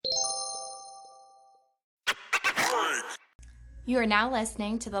You are now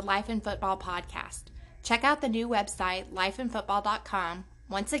listening to the Life in Football podcast. Check out the new website, lifeinfootball.com.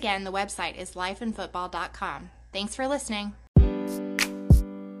 Once again, the website is lifeinfootball.com. Thanks for listening.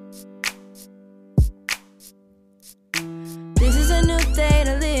 This is a new day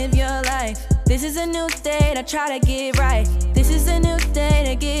to live your life. This is a new day to try to get right. This is a new day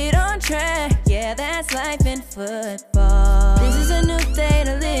to get on track. Yeah, that's life in football. This is a new day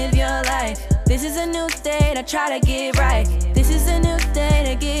to live your life. This is a new day to try to get right. This is a new day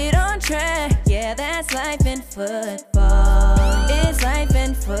to get on track. Yeah, that's life in football. It's life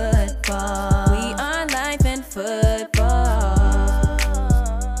in football. We are life in football.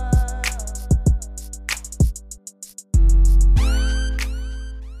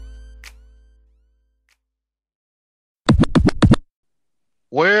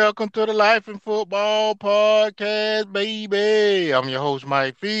 Welcome to the Life in Football podcast, baby. I'm your host,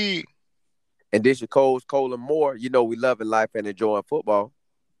 Mike Feed. And this your coach, Colin Moore. You know we loving life and enjoying football.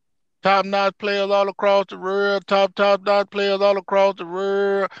 Top-notch players all across the world. Top-notch players all across the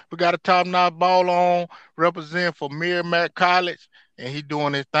world. We got a top-notch ball on represent for Merrimack College, and he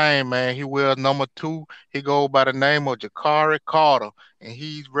doing his thing, man. He wears number 2. He goes by the name of Jakari Carter, and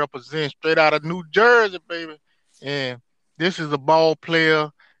he's representing straight out of New Jersey, baby. And this is a ball player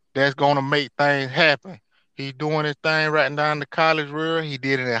that's going to make things happen. He's doing his thing right down the college world. He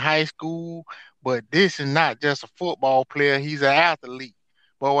did it in high school, but this is not just a football player. He's an athlete.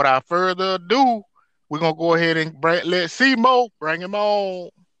 But without further ado, we're going to go ahead and let Simo bring him on.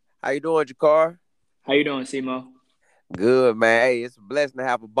 How you doing, Jakar? How you doing, Simo? Good, man. Hey, it's a blessing to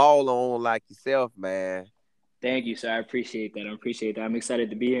have a ball on like yourself, man. Thank you, sir. I appreciate that. I'm excited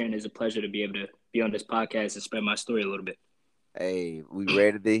to be here, and it's a pleasure to be able to be on this podcast and spread my story a little bit. Hey, we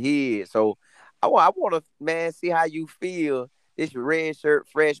ready to hear it. So I want to, man, see how you feel. This your red shirt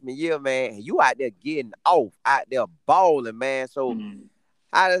freshman year, man. You out there getting off, out there balling, man. So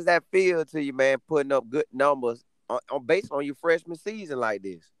how does that feel to you, man, putting up good numbers based on your freshman season like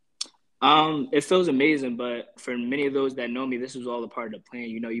this? It feels amazing, but for many of those that know me, this was all a part of the plan.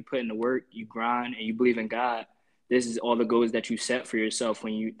 You know, you put in the work, you grind, and you believe in God. This is all the goals that you set for yourself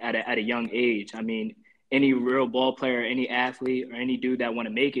when you at a young age. I mean, any real ball player, any athlete, or any dude that want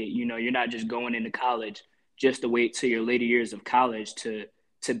to make it, you know, you're not just going into college just to wait till your later years of college to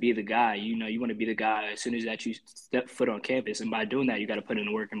be the guy. You know, you want to be the guy as soon as that you step foot on campus. And by doing that, you got to put in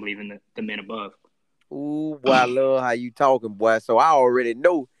the work and believe in the man above. Ooh, boy, I love how you talking, boy. So I already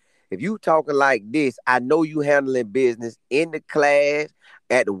know if you talking like this, I know you handling business in the class,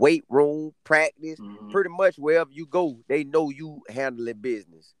 at the weight room, practice, pretty much wherever you go, they know you handling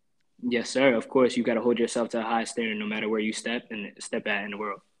business. Yes, sir. Of course, you got to hold yourself to a high standard no matter where you step at in the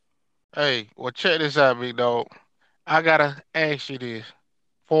world. Hey, well, check this out, big dog. I got to ask you this.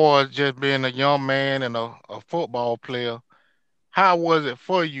 For just being a young man and a football player, how was it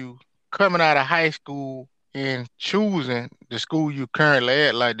for you coming out of high school and choosing the school you currently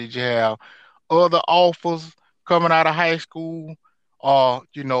at? Like, did you have other offers coming out of high school? Or,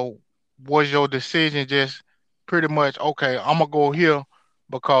 was your decision just pretty much, okay, I'm going to go here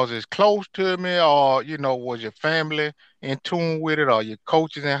because it's close to me? Or, was your family in tune with it, or your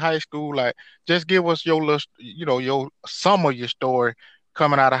coaches in high school? Like, just give us your list, some of your story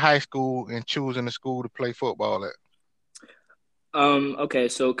coming out of high school and choosing the school to play football at. Okay,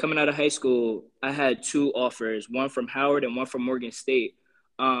 so coming out of high school, I had 2 offers, one from Howard and one from Morgan State.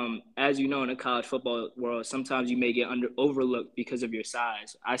 As you know, in the college football world, sometimes you may get overlooked because of your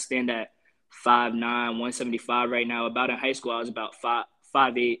size. I stand at 5'9", 175 right now. About in high school, I was about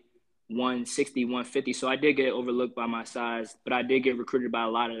 5'8", 160, 150. So I did get overlooked by my size, but I did get recruited by a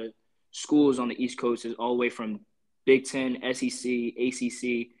lot of schools on the East Coast, all the way from Big Ten, SEC,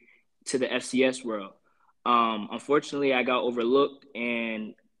 ACC to the FCS world. Unfortunately, I got overlooked,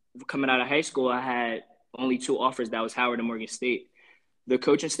 and coming out of high school, I had only 2 offers. That was Howard and Morgan State. The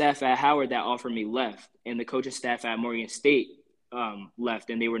coaching staff at Howard that offered me left, and the coaching staff at Morgan State left,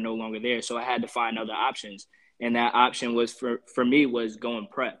 and they were no longer there. So I had to find other options, and that option was for me was going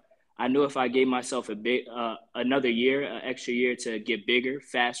prep. I knew if I gave myself another year, an extra year to get bigger,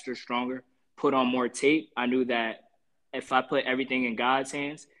 faster, stronger, put on more tape, I knew that if I put everything in God's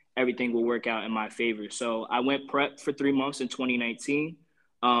hands, everything will work out in my favor. So I went prep for 3 months in 2019.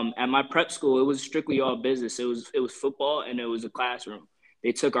 At my prep school, it was strictly all business. It was football, and it was a classroom.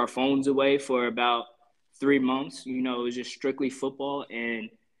 They took our phones away for about 3 months. You know, it was just strictly football.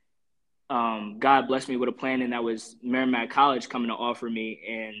 And God blessed me with a plan, and that was Merrimack College coming to offer me.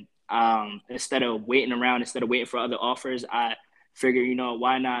 And instead of waiting for other offers, I figured,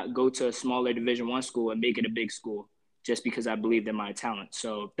 why not go to a smaller Division I school and make it a big school, just because I believed in my talent.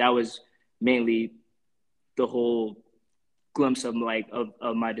 So that was mainly the whole glimpse of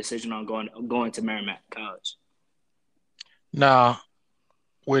of my decision on going to Merrimack College. Now,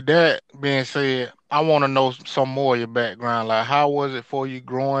 with that being said, I want to know some more of your background. Like, how was it for you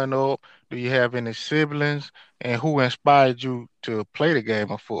growing up? Do you have any siblings? And who inspired you to play the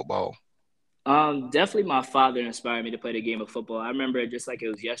game of football? Definitely my father inspired me to play the game of football. I remember it just like it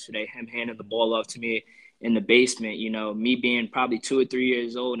was yesterday, him handing the ball off to me in the basement, me being probably 2 or 3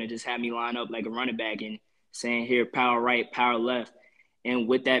 years old, and it just had me line up like a running back and saying here, power right, power left. And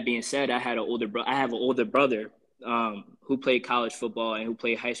with that being said, I have an older brother who played college football and who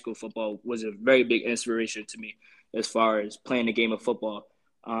played high school football, was a very big inspiration to me as far as playing the game of football.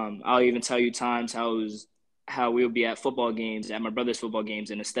 I'll even tell you times how we would be at football games, at my brother's football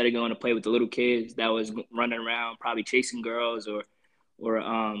games, and instead of going to play with the little kids that was running around, probably chasing girls or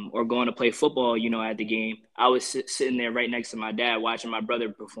going to play football, at the game, I was sitting there right next to my dad watching my brother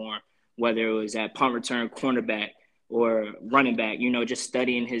perform, whether it was at punt return, cornerback, or running back, just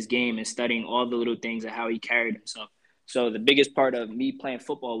studying his game and studying all the little things of how he carried himself. So the biggest part of me playing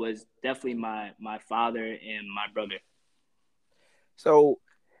football was definitely my father and my brother. So,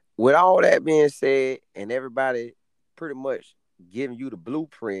 with all that being said, and everybody pretty much giving you the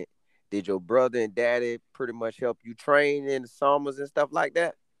blueprint, did your brother and daddy pretty much help you train in the summers and stuff like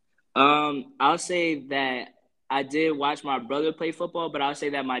that? I'll say that I did watch my brother play football, but I'll say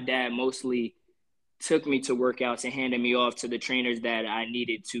that my dad mostly took me to workouts and handed me off to the trainers that I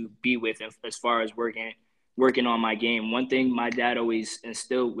needed to be with as far as working on my game. One thing my dad always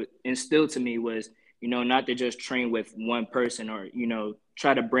instilled to me was, not to just train with one person or,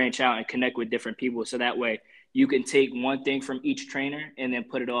 try to branch out and connect with different people. So that way you can take one thing from each trainer and then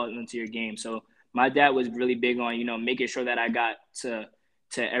put it all into your game. So my dad was really big on, making sure that I got to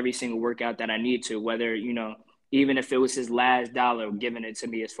every single workout that I need to, whether, even if it was his last dollar giving it to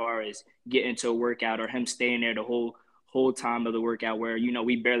me as far as getting to a workout or him staying there the whole time of the workout where,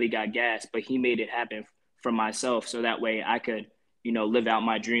 we barely got gas, but he made it happen for myself. So that way I could, live out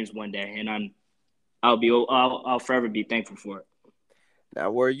my dreams one day. And I'll forever be thankful for it. Now,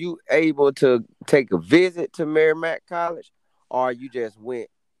 were you able to take a visit to Merrimack College, or you just went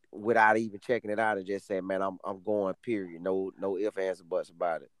without even checking it out and just said, "Man, I'm going." Period. No ifs, ands, or buts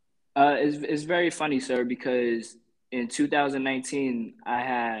about it. It's very funny, sir, because in 2019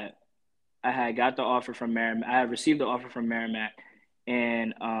 I had got the offer from Merrimack. I had received the offer from Merrimack,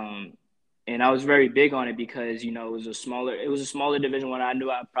 and I was very big on it because it was a smaller Division One. I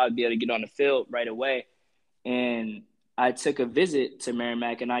knew I'd probably be able to get on the field right away, and I took a visit to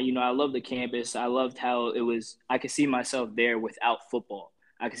Merrimack, and I love the campus. I loved how it was. I could see myself there without football.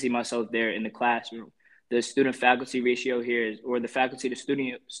 I could see myself there in the classroom. The student faculty ratio here or the faculty to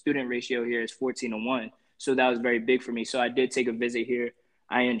student ratio here is 14-1. So that was very big for me. So I did take a visit here.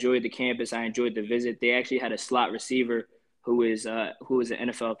 I enjoyed the campus. I enjoyed the visit. They actually had a slot receiver who was an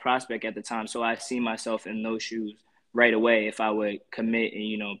NFL prospect at the time. So I see myself in those shoes right away if I would commit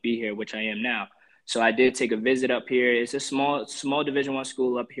and be here, which I am now. So I did take a visit up here. It's a small Division One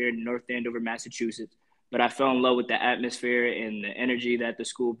school up here in North Andover, Massachusetts. But I fell in love with the atmosphere and the energy that the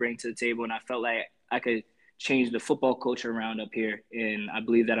school brings to the table, and I felt like I could change the football culture around up here, and I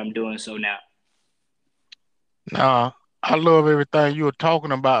believe that I'm doing so now. Now, I love everything you were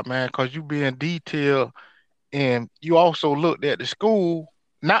talking about, man, because you being detailed and you also looked at the school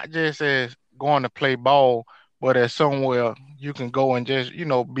not just as going to play ball, but as somewhere you can go and just,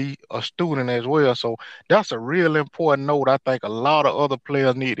 be a student as well. So that's a real important note. I think a lot of other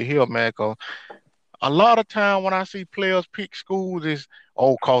players need to hear, man, because a lot of time when I see players pick schools is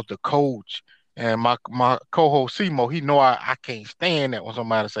cause the coach. And my co-host Simo, he know I can't stand that when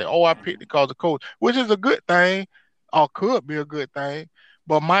somebody say, "Oh, I picked it because the coach," which is a good thing, or could be a good thing.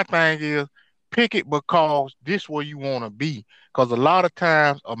 But my thing is pick it because this where you want to be. Because a lot of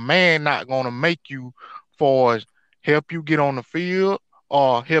times a man not gonna make you for help you get on the field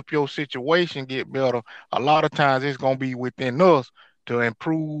or help your situation get better. A lot of times it's gonna be within us to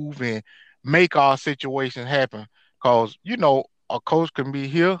improve and make our situation happen. Cause a coach can be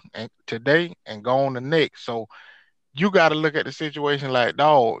here and today and go on the next. So you got to look at the situation like,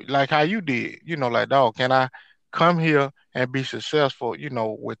 dog, like how you did. Like, dog, can I come here and be successful?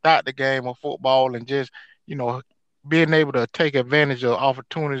 Without the game of football and just you know being able to take advantage of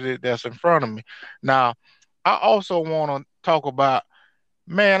opportunity that's in front of me. Now, I also want to talk about,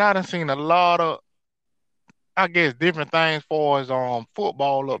 man. I done seen a lot of, I guess, different things for as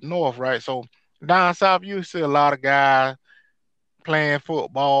football up north, right? So down south, you see a lot of guys playing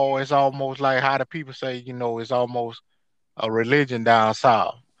football. It's almost like how the people say, it's almost a religion down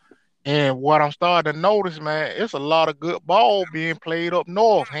south. And what I'm starting to notice, man, it's a lot of good ball being played up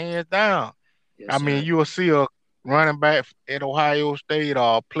north, hands down. Yes, I mean, sir. you'll see a running back at Ohio State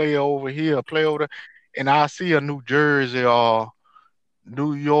or play over here, play over there, and I see a New Jersey or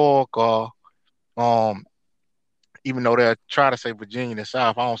New York or um even though they try to say Virginia the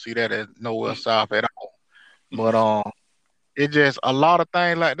South, I don't see that as nowhere South at all. But it just a lot of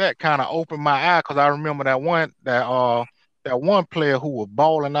things like that kind of opened my eye because I remember that one player who was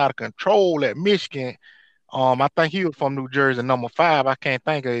balling out of control at Michigan. I think he was from New Jersey, number 5. I can't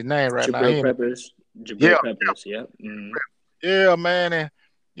think of his name right now. Jabril Peppers. Yeah, Yep. Mm-hmm. yeah, man, and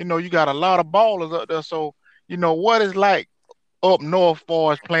you got a lot of ballers up there. So what is like up north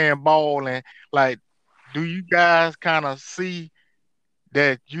far as playing ball and like, do you guys kind of see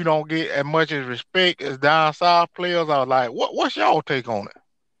that you don't get as much as respect as down south players? Or like, what's y'all take on it?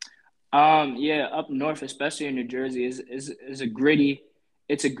 Yeah, up north, especially in New Jersey, is a gritty.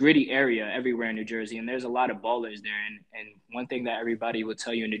 It's a gritty area everywhere in New Jersey, and there's a lot of ballers there. And one thing that everybody will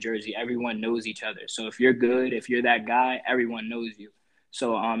tell you in New Jersey, everyone knows each other. So if you're good, if you're that guy, everyone knows you.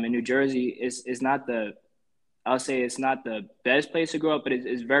 So in New Jersey, it's not I'll say it's not the best place to grow up, but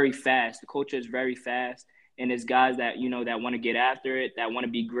it's very fast. The culture is very fast, and it's guys that that want to get after it, that want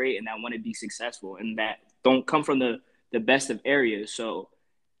to be great, and that want to be successful, and that don't come from the best of areas. So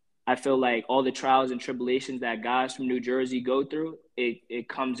I feel like all the trials and tribulations that guys from New Jersey go through, it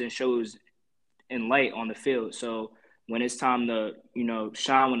comes and shows in light on the field. So when it's time to,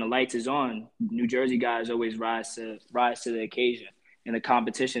 shine when the lights is on, New Jersey guys always rise to the occasion. And the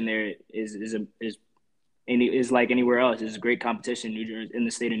competition there is like anywhere else. It's a great competition in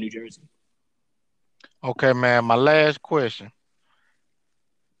the state of New Jersey. Okay, man. My last question.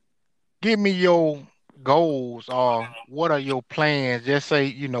 Give me your goals or what are your plans? Just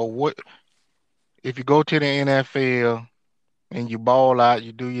say, what if you go to the NFL and you ball out,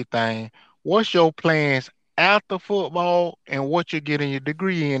 you do your thing. What's your plans after football and what you're getting your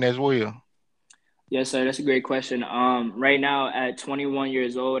degree in as well? Yes, sir. That's a great question. Right now at 21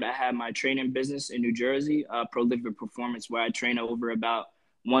 years old, I have my training business in New Jersey, Prolific Performance, where I train over about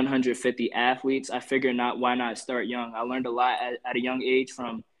 150 athletes. I figured why not start young? I learned a lot at a young age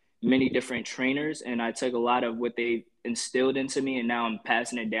from many different trainers, and I took a lot of what they instilled into me, and now I'm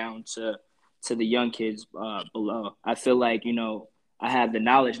passing it down to the young kids below. I feel like, I have the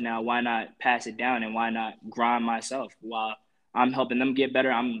knowledge now. Why not pass it down and why not grind myself while I'm helping them get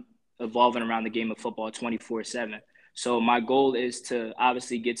better? I'm evolving around the game of football 24/7. So my goal is to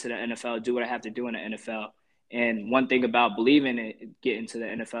obviously get to the NFL, do what I have to do in the NFL. And one thing about believing it, getting to the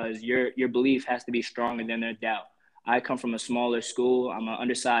NFL is your belief has to be stronger than their doubt. I come from a smaller school. I'm an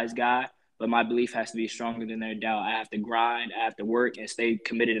undersized guy, but my belief has to be stronger than their doubt. I have to grind, I have to work and stay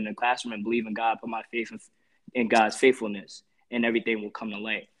committed in the classroom and believe in God, put my faith in God's faithfulness, and everything will come to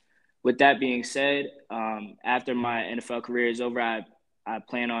light. With that being said, after my NFL career is over, I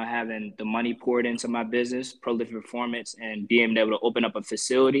plan on having the money poured into my business, Prolific Performance, and being able to open up a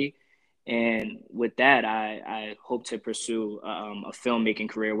facility. And with that, I hope to pursue a filmmaking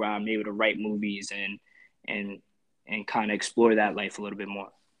career where I'm able to write movies and kind of explore that life a little bit more.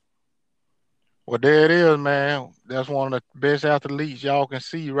 Well, there it is, man. That's one of the best athletes y'all can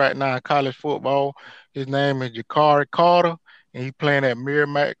see right now in college football. His name is Ja'Cory Carter, and he's playing at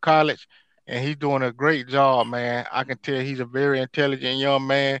Merrimack College, and he's doing a great job, man. I can tell he's a very intelligent young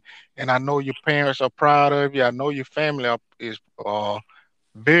man, and I know your parents are proud of you. I know your family is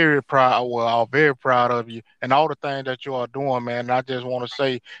very proud. Well, I'm very proud of you and all the things that you are doing, man. And I just want to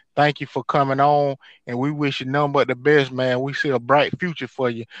say thank you for coming on, and we wish you nothing but the best, man. We see a bright future for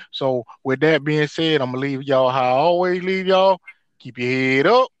you. So with that being said, I'm gonna leave y'all how I always leave y'all. Keep your head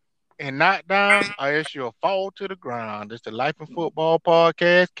up and not down, or else you'll fall to the ground. It's the Life in Football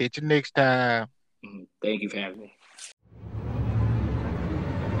podcast. Catch you next time. Thank you for having me.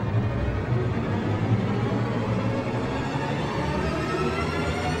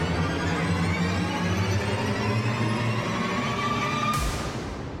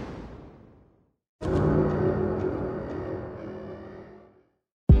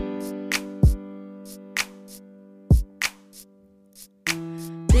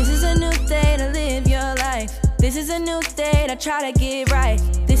 This is a new day to try to get right.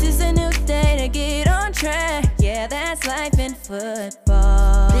 This is a new day to get on track. Yeah, that's life in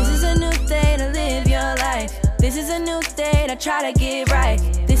football. This is a new day to live your life. This is a new day to try to get right.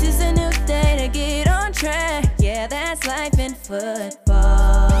 This is a new day to get on track. Yeah, that's life in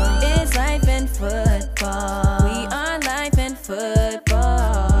football.